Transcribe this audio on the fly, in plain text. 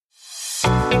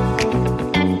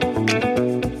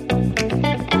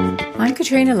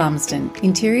Trina Lumsden,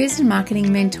 interiors and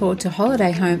marketing mentor to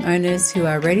holiday home owners who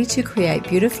are ready to create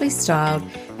beautifully styled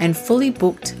and fully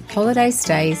booked holiday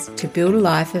stays to build a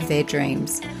life of their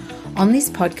dreams. On this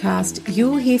podcast, you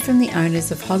will hear from the owners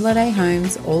of holiday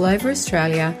homes all over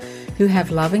Australia who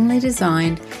have lovingly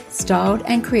designed, styled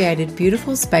and created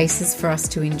beautiful spaces for us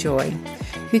to enjoy,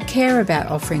 who care about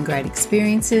offering great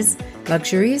experiences,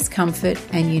 luxurious comfort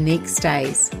and unique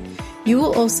stays. You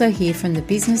will also hear from the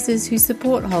businesses who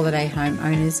support holiday home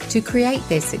owners to create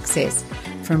their success,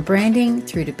 from branding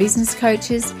through to business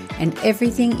coaches and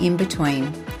everything in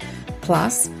between.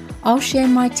 Plus, I'll share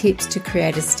my tips to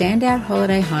create a standout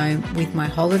holiday home with my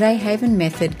Holiday Haven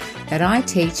method that I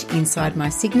teach inside my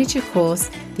signature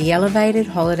course, The Elevated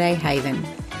Holiday Haven.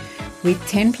 With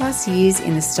 10 plus years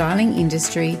in the styling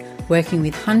industry, working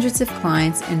with hundreds of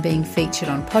clients and being featured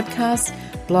on podcasts,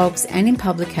 blogs and in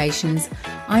publications,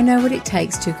 I know what it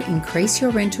takes to increase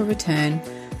your rental return,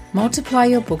 multiply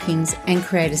your bookings and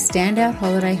create a standout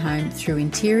holiday home through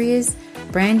interiors,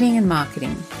 branding and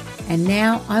marketing. And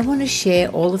now I want to share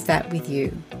all of that with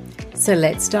you. So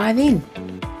let's dive in.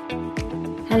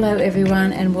 Hello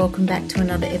everyone and welcome back to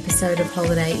another episode of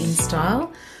Holiday in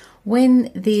Style. When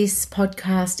this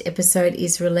podcast episode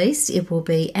is released, it will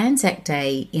be Anzac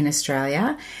Day in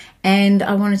Australia, and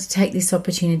I wanted to take this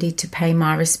opportunity to pay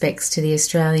my respects to the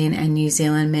Australian and New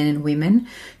Zealand men and women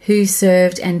who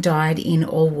served and died in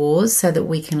all wars so that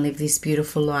we can live this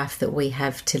beautiful life that we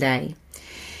have today.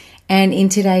 And in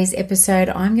today's episode,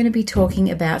 I'm going to be talking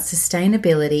about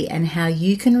sustainability and how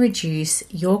you can reduce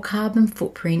your carbon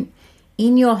footprint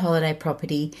in your holiday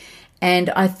property.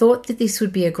 And I thought that this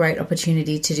would be a great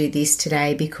opportunity to do this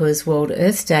today because World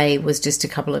Earth Day was just a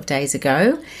couple of days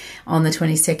ago on the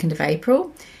 22nd of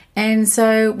April. And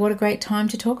so what a great time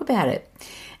to talk about it.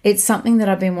 It's something that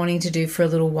I've been wanting to do for a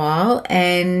little while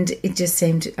and it just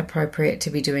seemed appropriate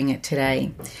to be doing it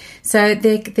today. So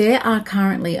there are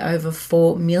currently over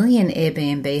 4 million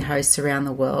Airbnb hosts around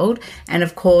the world, and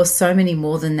of course so many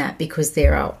more than that because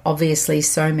there are obviously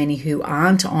so many who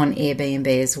aren't on Airbnb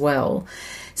as well.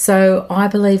 So I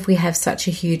believe we have such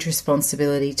a huge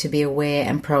responsibility to be aware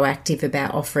and proactive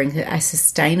about offering a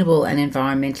sustainable and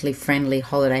environmentally friendly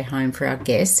holiday home for our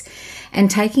guests and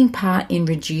taking part in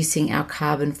reducing our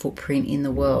carbon footprint in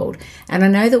the world. And I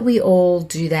know that we all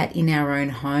do that in our own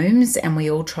homes and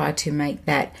we all try to make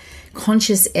that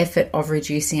conscious effort of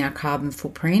reducing our carbon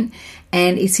footprint,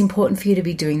 and it's important for you to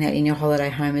be doing that in your holiday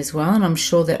home as well, and I'm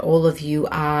sure that all of you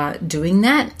are doing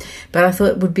that. But I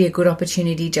thought it would be a good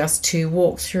opportunity just to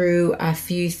walk through a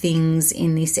few things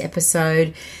in this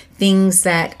episode, things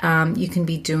that you can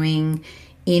be doing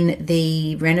in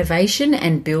the renovation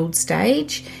and build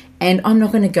stage. And I'm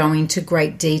not going to go into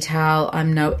great detail.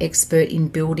 I'm no expert in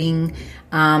building.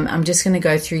 I'm just going to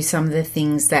go through some of the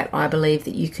things that I believe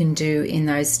that you can do in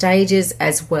those stages,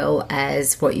 as well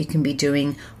as what you can be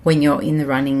doing when you're in the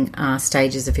running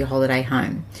stages of your holiday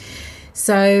home.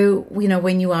 So, you know,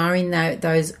 when you are in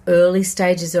those early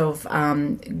stages of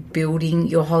building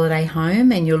your holiday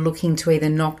home and you're looking to either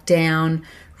knock down,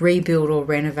 rebuild or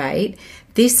renovate,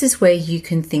 this is where you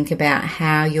can think about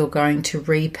how you're going to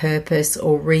repurpose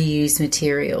or reuse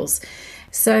materials.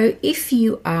 So if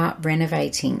you are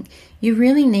renovating, you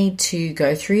really need to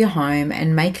go through your home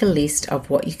and make a list of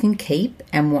what you can keep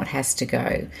and what has to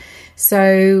go.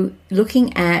 So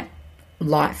looking at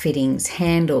light fittings,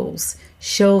 handles,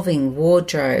 shelving,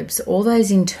 wardrobes, all those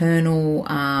internal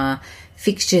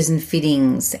fixtures and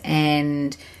fittings,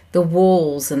 and the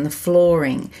walls and the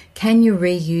flooring. Can you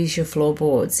reuse your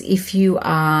floorboards? If you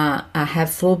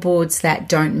have floorboards that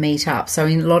don't meet up, so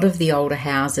in a lot of the older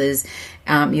houses,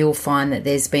 you'll find that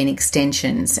there's been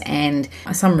extensions, and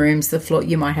some rooms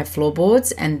you might have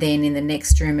floorboards, and then in the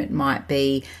next room it might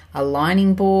be a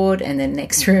lining board, and then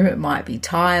next room it might be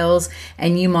tiles,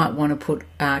 and you might want to put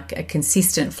a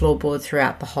consistent floorboard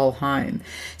throughout the whole home.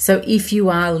 So if you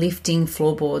are lifting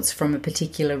floorboards from a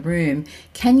particular room,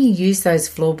 can you use those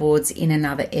floorboards in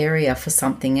another area for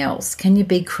something else? Can you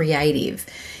be creative?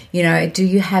 You know, do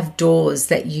you have doors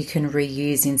that you can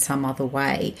reuse in some other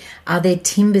way? Are there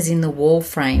timbers in the wall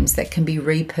frames that can be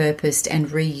repurposed and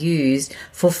reused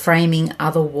for framing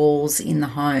other walls in the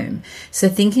home? So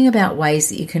thinking about ways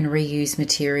that you can reuse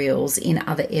materials in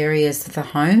other areas of the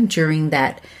home during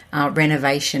that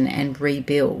renovation and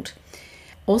rebuild.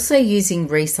 Also using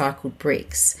recycled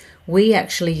bricks. We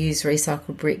actually use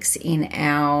recycled bricks in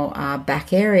our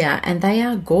back area, and they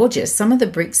are gorgeous. Some of the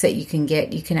bricks that you can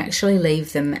get, you can actually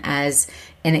leave them as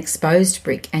an exposed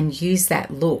brick and use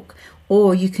that look,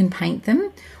 or you can paint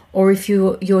them, Or if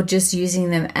you're just using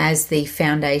them as the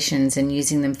foundations and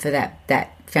using them for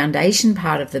that foundation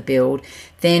part of the build,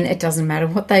 then it doesn't matter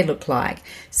what they look like.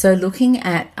 So looking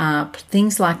at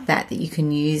things like that you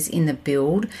can use in the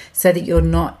build so that you're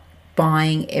not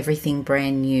buying everything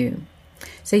brand new.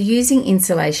 So using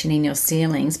insulation in your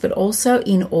ceilings, but also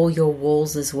in all your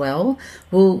walls as well,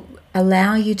 will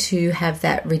allow you to have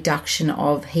that reduction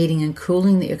of heating and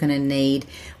cooling that you're going to need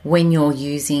when you're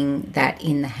using that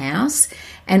in the house,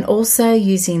 and also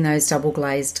using those double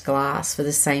glazed glass for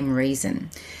the same reason.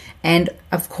 And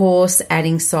of course,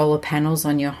 adding solar panels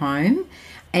on your home.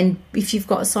 And if you've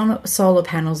got solar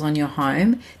panels on your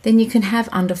home, then you can have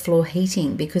underfloor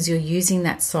heating because you're using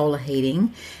that solar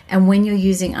heating. And when you're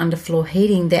using underfloor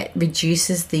heating, that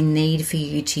reduces the need for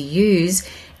you to use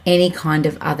any kind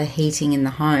of other heating in the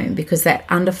home, because that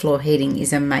underfloor heating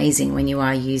is amazing when you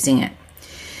are using it.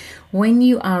 When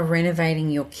you are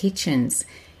renovating your kitchens,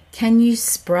 can you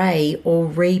spray or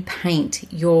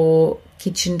repaint your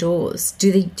kitchen doors?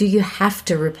 Do you have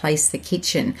to replace the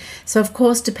kitchen? So of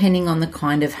course, depending on the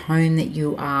kind of home that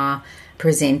you are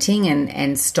presenting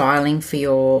and styling for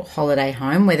your holiday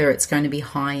home, whether it's going to be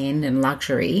high end and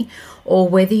luxury, or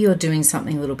whether you're doing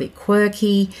something a little bit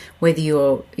quirky, whether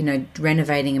you're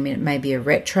renovating maybe a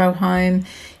retro home,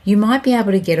 you might be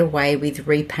able to get away with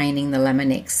repainting the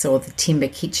Laminex or the timber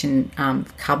kitchen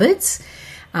cupboards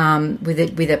with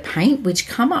a paint, which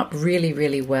come up really,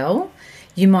 really well.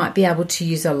 You might be able to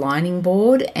use a lining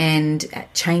board and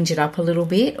change it up a little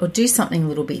bit or do something a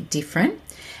little bit different.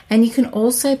 And you can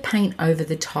also paint over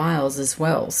the tiles as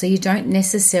well. So you don't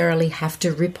necessarily have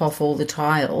to rip off all the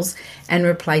tiles and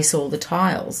replace all the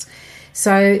tiles.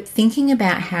 So thinking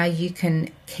about how you can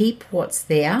keep what's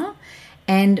there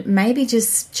and maybe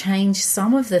just change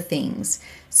some of the things.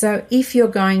 So if you're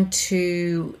going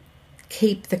to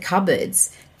keep the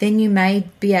cupboards, then you may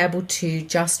be able to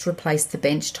just replace the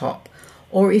bench top.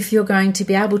 Or if you're going to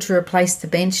be able to replace the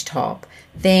bench top,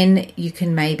 then you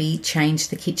can maybe change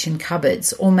the kitchen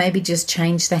cupboards or maybe just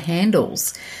change the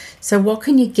handles. So what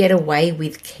can you get away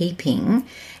with keeping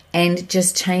and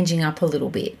just changing up a little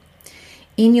bit?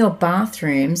 In your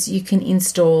bathrooms, you can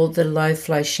install the low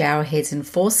flow shower heads and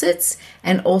faucets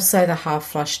and also the half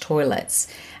flush toilets.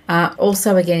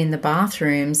 Also, again, in the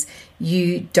bathrooms,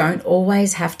 you don't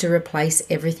always have to replace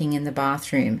everything in the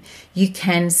bathroom. You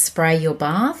can spray your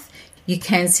bath. You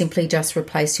can simply just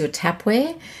replace your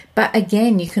tapware. But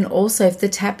again, you can also, if the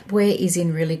tapware is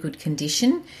in really good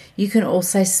condition, you can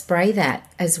also spray that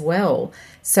as well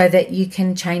so that you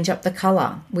can change up the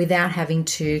colour without having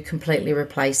to completely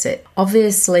replace it.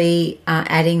 Obviously,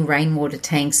 adding rainwater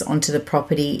tanks onto the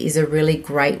property is a really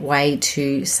great way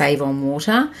to save on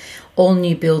water. All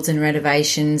new builds and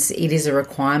renovations, it is a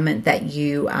requirement that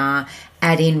you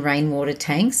add in rainwater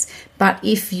tanks. But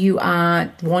if you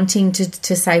are wanting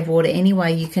to save water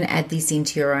anyway, you can add this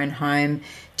into your own home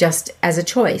just as a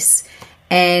choice.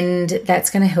 And that's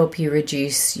going to help you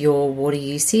reduce your water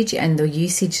usage and the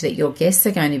usage that your guests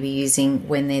are going to be using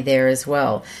when they're there as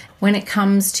well. When it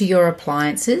comes to your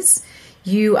appliances,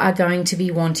 you are going to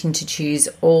be wanting to choose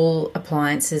all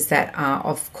appliances that are,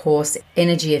 of course,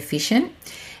 energy efficient.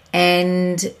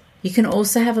 And you can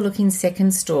also have a look in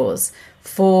second stores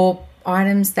for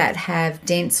items that have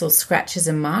dents or scratches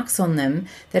and marks on them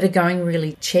that are going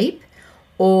really cheap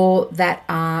or that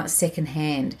are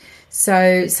secondhand.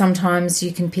 So sometimes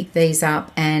you can pick these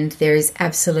up and there is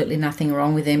absolutely nothing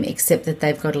wrong with them except that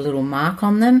they've got a little mark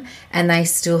on them and they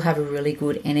still have a really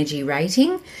good energy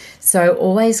rating. So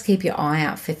always keep your eye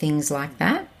out for things like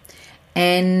that.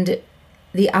 And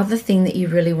the other thing that you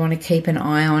really want to keep an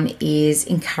eye on is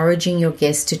encouraging your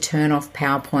guests to turn off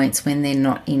PowerPoints when they're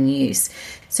not in use.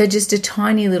 So just a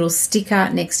tiny little sticker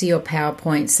next to your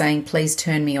PowerPoint saying, please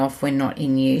turn me off when not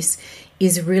in use,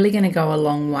 is really going to go a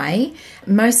long way.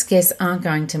 Most guests aren't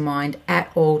going to mind at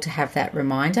all to have that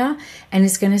reminder, and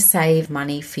it's going to save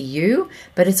money for you,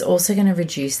 but it's also going to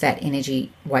reduce that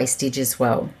energy wastage as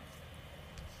well.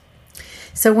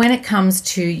 So when it comes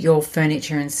to your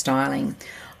furniture and styling,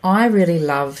 I really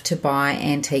love to buy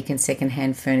antique and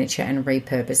secondhand furniture and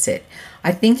repurpose it.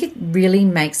 I think it really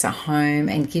makes a home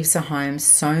and gives a home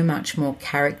so much more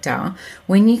character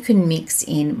when you can mix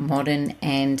in modern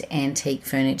and antique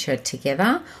furniture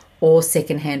together or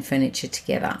secondhand furniture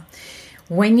together.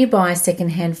 When you buy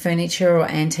secondhand furniture or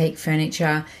antique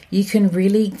furniture, you can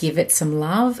really give it some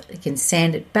love. You can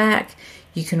sand it back,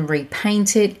 you can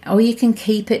repaint it, or you can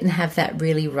keep it and have that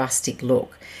really rustic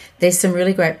look. There's some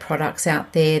really great products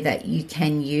out there that you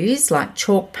can use, like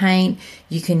chalk paint.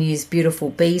 You can use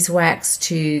beautiful beeswax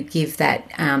to give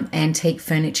that antique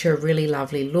furniture a really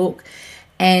lovely look.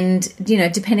 and,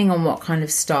 depending on what kind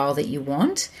of style that you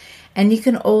want. And you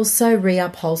can also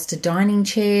reupholster dining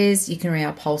chairs. You can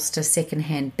reupholster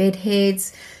secondhand bed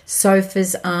heads,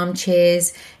 sofas,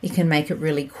 armchairs. You can make it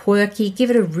really quirky, give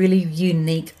it a really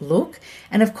unique look.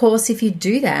 And of course, if you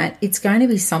do that, it's going to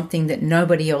be something that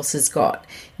nobody else has got.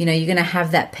 You're going to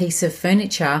have that piece of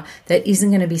furniture that isn't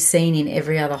going to be seen in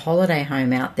every other holiday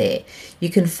home out there. You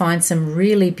can find some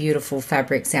really beautiful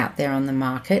fabrics out there on the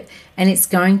market, and it's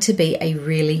going to be a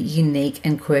really unique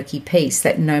and quirky piece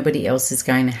that nobody else is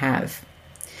going to have.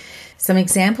 Some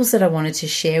examples that I wanted to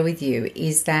share with you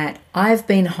is that I've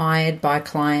been hired by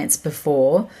clients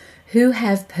before who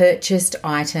have purchased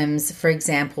items, for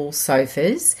example,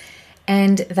 sofas,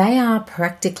 and they are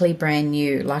practically brand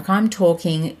new. Like, I'm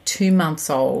talking 2 months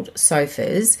old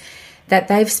sofas that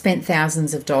they've spent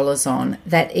thousands of dollars on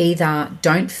that either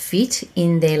don't fit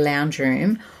in their lounge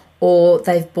room, or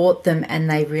they've bought them and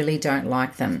they really don't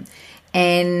like them.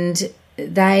 And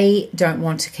they don't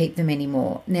want to keep them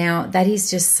anymore. Now, that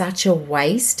is just such a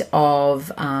waste of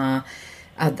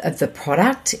the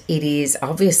product.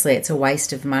 It's a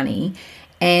waste of money.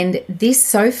 And this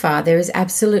sofa, there is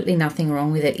absolutely nothing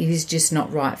wrong with it. It is just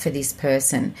not right for this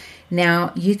person.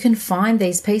 Now, you can find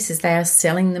these pieces. They are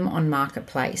selling them on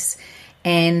Marketplace.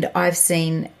 And I've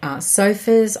seen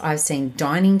sofas, I've seen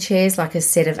dining chairs, like a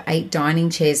set of 8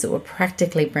 dining chairs that were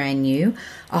practically brand new,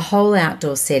 a whole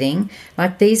outdoor setting.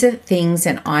 Like, these are things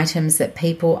and items that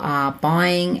people are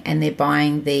buying, and they're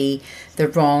buying the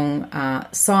wrong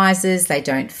sizes. They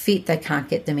don't fit, they can't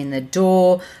get them in the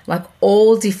door, like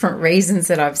all different reasons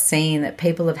that I've seen that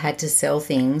people have had to sell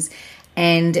things.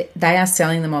 And they are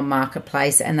selling them on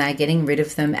Marketplace, and they're getting rid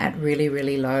of them at really,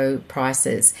 really low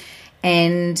prices.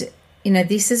 And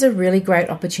this is a really great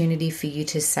opportunity for you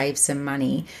to save some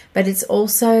money, but it's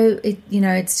also,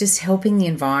 it's just helping the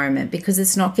environment because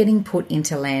it's not getting put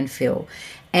into landfill.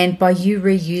 And by you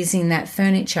reusing that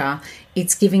furniture,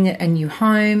 it's giving it a new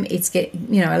home. It's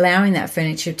allowing that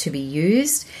furniture to be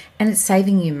used, and it's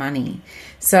saving you money.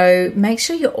 So make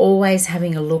sure you're always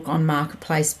having a look on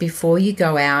Marketplace before you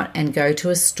go out and go to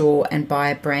a store and buy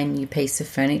a brand new piece of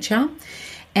furniture.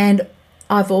 And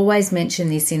I've always mentioned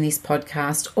this in this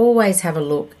podcast, always have a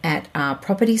look at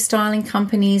property styling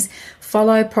companies,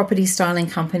 follow property styling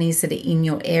companies that are in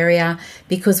your area,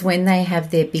 because when they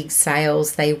have their big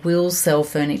sales, they will sell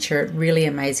furniture at really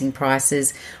amazing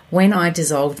prices. When I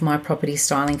dissolved my property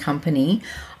styling company,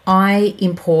 I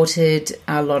imported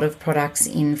a lot of products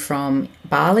in from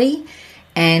Bali,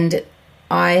 and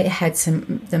I had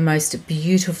the most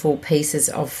beautiful pieces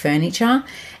of furniture.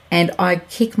 And I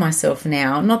kick myself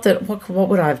now, not that what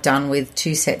would I have done with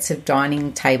 2 sets of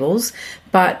dining tables,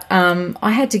 but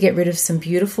I had to get rid of some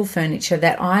beautiful furniture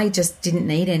that I just didn't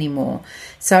need anymore.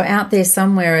 So out there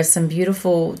somewhere are some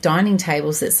beautiful dining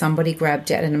tables that somebody grabbed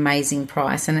at an amazing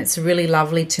price. And it's really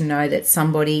lovely to know that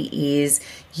somebody is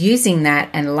using that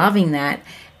and loving that,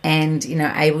 and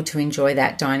able to enjoy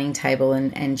that dining table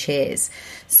and chairs.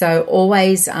 So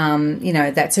always,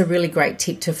 that's a really great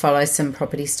tip, to follow some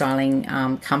property styling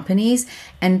companies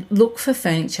and look for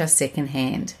furniture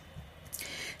secondhand.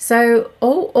 So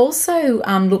also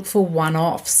look for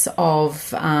one-offs of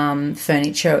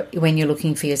furniture when you're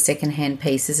looking for your secondhand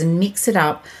pieces, and mix it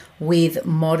up with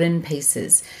modern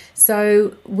pieces.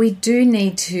 So we do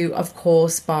need to, of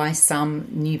course, buy some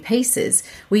new pieces.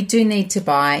 We do need to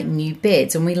buy new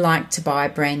beds, and we like to buy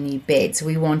brand new beds.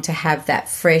 We want to have that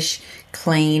fresh,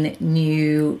 clean,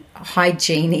 new,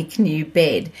 hygienic new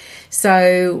bed.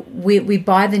 So we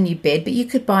buy the new bed, but you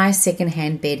could buy a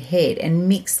secondhand bed head and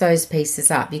mix those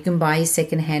pieces up. You can buy your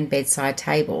secondhand bedside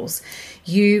tables.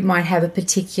 You might have a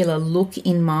particular look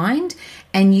in mind,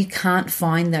 and you can't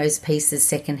find those pieces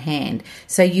secondhand.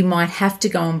 So you might have to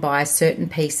go and buy certain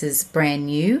pieces brand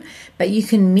new, but you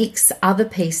can mix other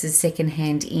pieces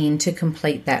secondhand in to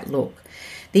complete that look.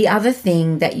 The other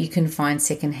thing that you can find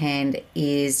secondhand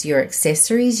is your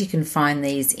accessories. You can find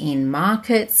these in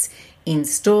markets, in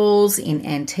stalls, in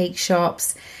antique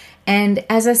shops. And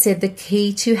as I said, the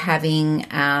key to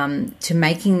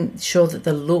making sure that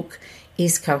the look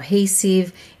is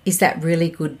cohesive is that really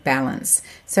good balance.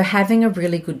 So having a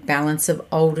really good balance of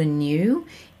old and new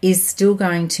is still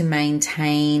going to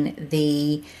maintain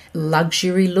the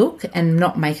luxury look and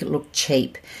not make it look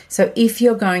cheap. So if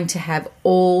you're going to have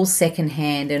all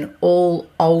secondhand and all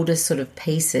older sort of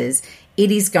pieces, it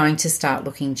is going to start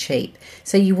looking cheap.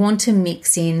 So you want to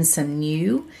mix in some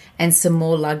new and some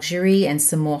more luxury and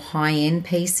some more high-end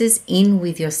pieces in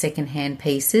with your secondhand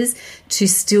pieces to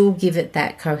still give it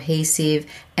that cohesive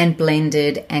and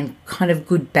blended and kind of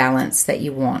good balance that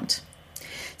you want.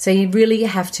 So you really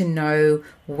have to know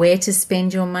where to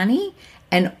spend your money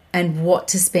and what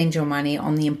to spend your money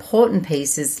on the important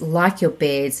pieces like your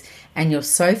beds and your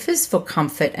sofas for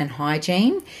comfort and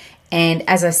hygiene. And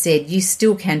as I said, you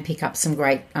still can pick up some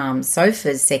great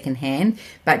sofas secondhand,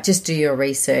 but just do your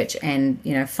research and,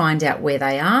 find out where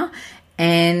they are.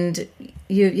 And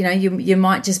you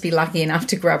might just be lucky enough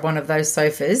to grab one of those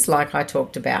sofas like I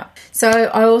talked about. So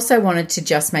I also wanted to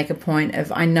just make a point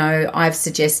of, I know I've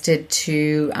suggested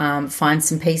to find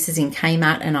some pieces in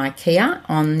Kmart and IKEA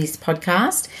on this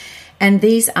podcast. And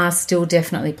these are still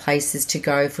definitely places to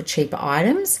go for cheaper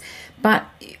items. But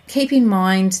keep in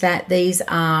mind that these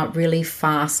are really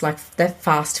fast, like they're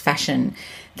fast fashion.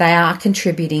 They are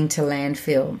contributing to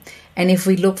landfill. And if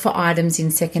we look for items in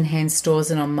secondhand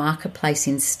stores and on Marketplace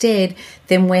instead,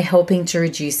 then we're helping to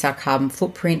reduce our carbon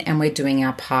footprint and we're doing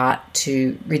our part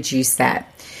to reduce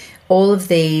that. All of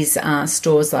these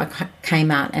stores like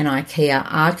Kmart and IKEA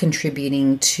are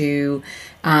contributing to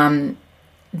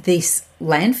this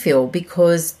landfill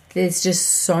because there's just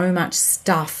so much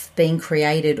stuff being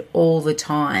created all the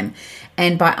time.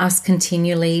 And by us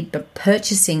continually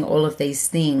purchasing all of these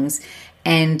things,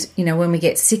 and, when we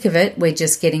get sick of it, we're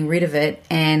just getting rid of it,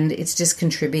 and it's just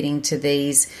contributing to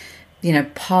these,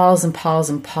 piles and piles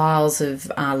and piles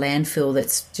of landfill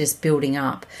that's just building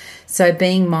up. So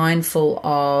being mindful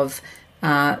of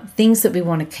things that we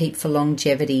want to keep for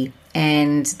longevity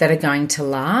and that are going to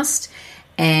last,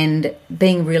 and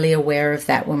being really aware of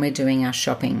that when we're doing our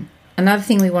shopping. Another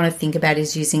thing we want to think about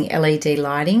is using LED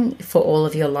lighting for all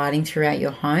of your lighting throughout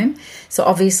your home. So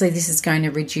obviously this is going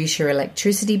to reduce your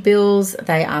electricity bills.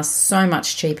 They are so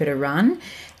much cheaper to run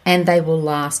and they will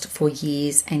last for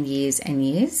years and years and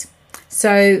years.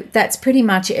 So that's pretty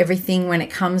much everything when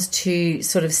it comes to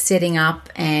sort of setting up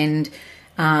and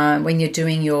when you're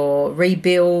doing your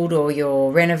rebuild or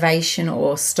your renovation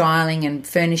or styling and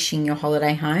furnishing your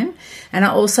holiday home. And I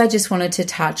also just wanted to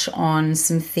touch on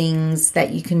some things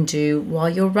that you can do while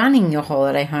you're running your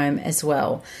holiday home as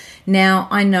well. Now,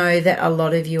 I know that a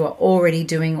lot of you are already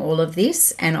doing all of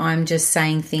this, and I'm just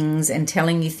saying things and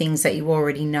telling you things that you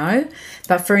already know.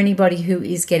 But for anybody who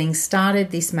is getting started,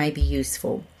 this may be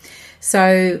useful.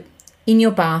 So in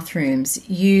your bathrooms,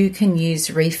 you can use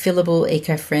refillable,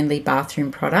 eco-friendly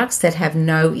bathroom products that have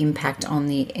no impact on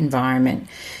the environment.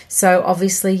 So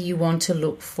obviously you want to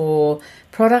look for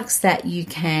products that you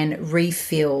can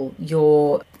refill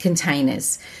your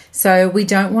containers. So we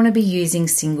don't want to be using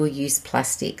single-use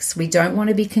plastics. We don't want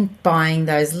to be buying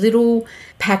those little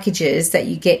packages that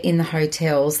you get in the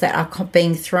hotels that are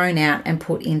being thrown out and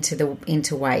put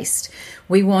into waste.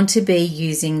 We want to be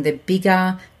using the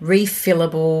bigger,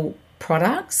 refillable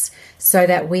products so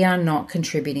that we are not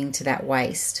contributing to that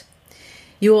waste.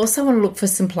 You also want to look for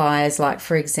suppliers like,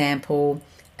 for example,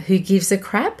 Who Gives a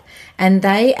Crap, and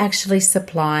they actually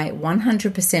supply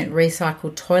 100%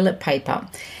 recycled toilet paper.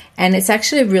 And it's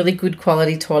actually a really good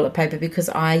quality toilet paper because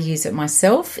I use it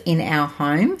myself in our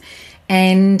home.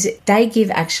 And they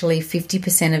give actually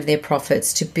 50% of their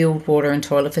profits to build water and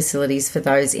toilet facilities for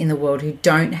those in the world who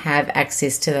don't have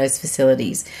access to those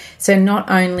facilities. So not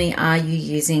only are you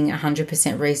using 100%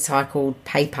 recycled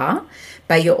paper,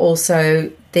 but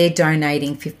they're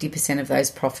donating 50% of those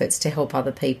profits to help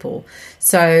other people.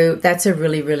 So that's a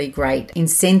really, really great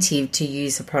incentive to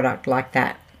use a product like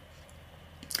that.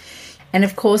 And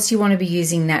of course, you want to be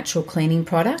using natural cleaning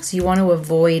products. You want to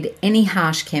avoid any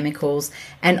harsh chemicals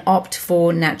and opt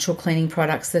for natural cleaning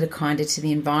products that are kinder to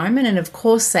the environment and of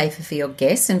course safer for your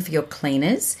guests and for your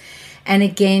cleaners. And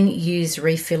again, use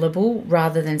refillable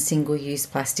rather than single-use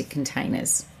plastic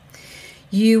containers.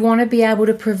 You want to be able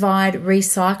to provide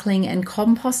recycling and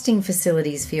composting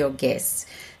facilities for your guests.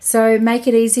 So make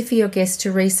it easy for your guests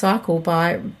to recycle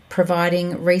by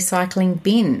providing recycling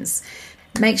bins.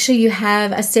 Make sure you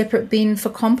have a separate bin for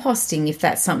composting if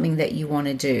that's something that you want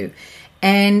to do.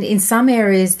 And in some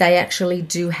areas, they actually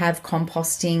do have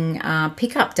composting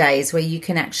pickup days where you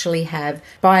can actually have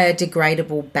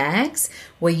biodegradable bags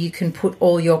where you can put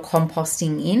all your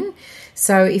composting in.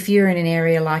 So if you're in an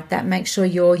area like that, make sure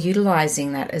you're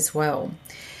utilizing that as well.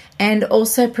 And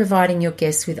also providing your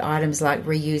guests with items like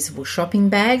reusable shopping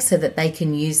bags so that they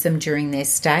can use them during their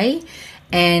stay.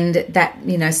 And that,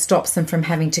 stops them from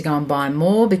having to go and buy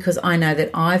more, because I know that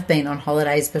I've been on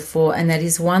holidays before and that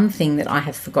is one thing that I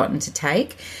have forgotten to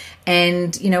take.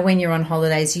 And, when you're on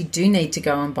holidays, you do need to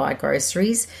go and buy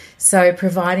groceries. So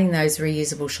providing those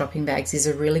reusable shopping bags is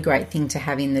a really great thing to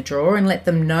have in the drawer and let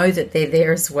them know that they're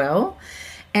there as well.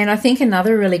 And I think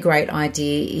another really great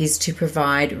idea is to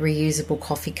provide reusable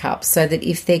coffee cups so that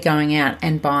if they're going out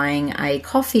and buying a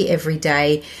coffee every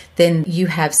day, then you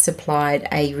have supplied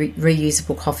a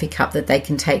reusable coffee cup that they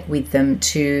can take with them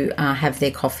to have their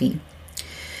coffee.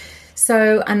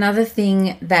 So another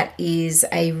thing that is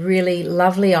a really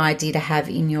lovely idea to have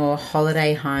in your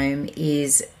holiday home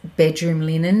is bedroom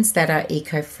linens that are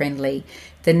eco-friendly.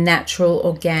 The natural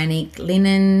organic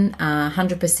linen,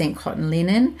 100% cotton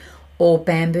linen, or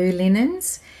bamboo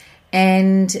linens.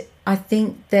 And I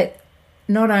think that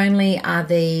not only are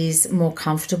these more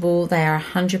comfortable, they are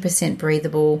 100%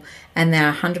 breathable, and they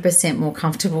are 100% more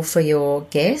comfortable for your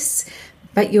guests,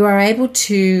 but you are able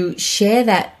to share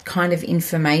that kind of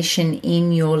information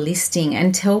in your listing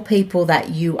and tell people that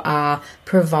you are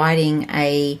providing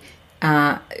a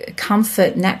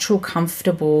natural,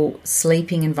 comfortable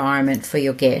sleeping environment for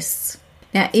your guests.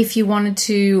 Now, if you wanted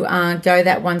to go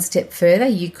that one step further,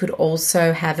 you could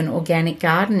also have an organic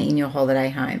garden in your holiday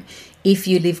home. If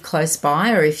you live close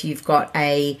by, or if you've got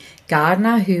a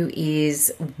gardener who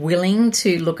is willing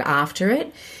to look after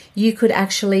it, you could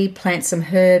actually plant some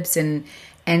herbs and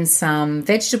some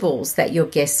vegetables that your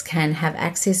guests can have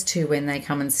access to when they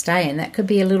come and stay. And that could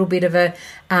be a little bit of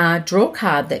a draw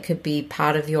card that could be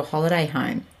part of your holiday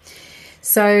home.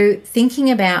 So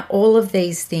thinking about all of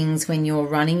these things when you're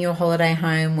running your holiday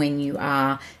home, when you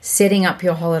are setting up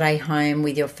your holiday home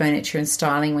with your furniture and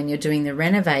styling, when you're doing the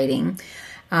renovating,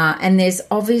 and there's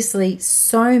obviously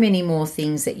so many more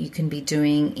things that you can be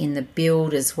doing in the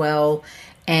build as well,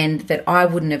 and that I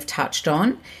wouldn't have touched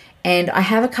on. And I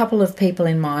have a couple of people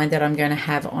in mind that I'm going to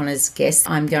have on as guests.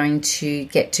 I'm going to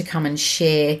get to come and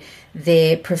share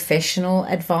their professional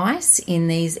advice in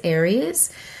these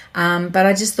areas. But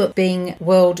I just thought, being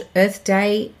World Earth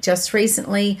Day just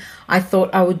recently, I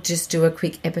thought I would just do a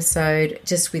quick episode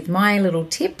just with my little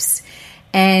tips.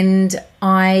 And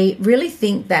I really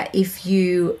think that if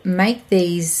you make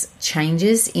these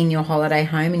changes in your holiday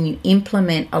home and you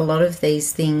implement a lot of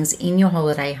these things in your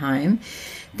holiday home,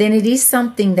 then it is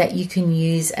something that you can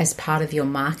use as part of your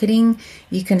marketing.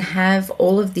 You can have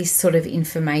all of this sort of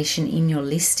information in your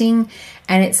listing,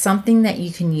 and it's something that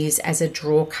you can use as a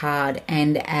draw card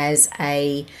and as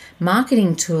a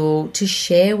marketing tool to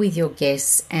share with your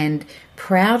guests, and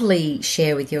proudly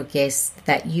share with your guests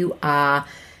that you are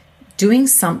doing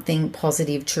something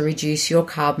positive to reduce your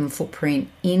carbon footprint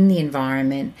in the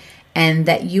environment, and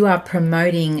that you are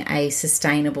promoting a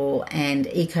sustainable and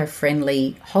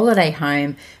eco-friendly holiday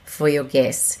home for your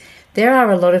guests. There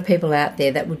are a lot of people out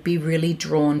there that would be really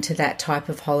drawn to that type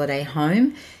of holiday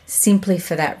home simply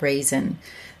for that reason.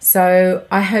 So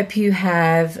I hope you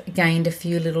have gained a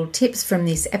few little tips from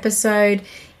this episode.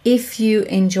 If you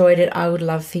enjoyed it, I would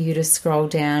love for you to scroll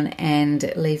down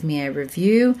and leave me a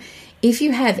review. If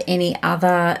you have any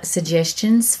other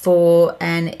suggestions for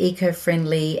an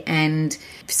eco-friendly and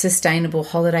sustainable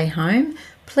holiday home,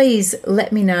 please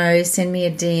let me know. Send me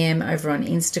a DM over on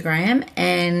Instagram.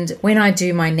 And when I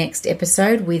do my next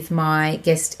episode with my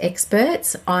guest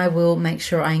experts, I will make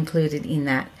sure I include it in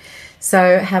that.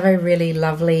 So have a really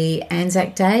lovely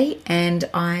Anzac Day, and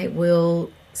I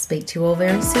will speak to you all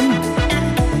very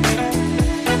soon.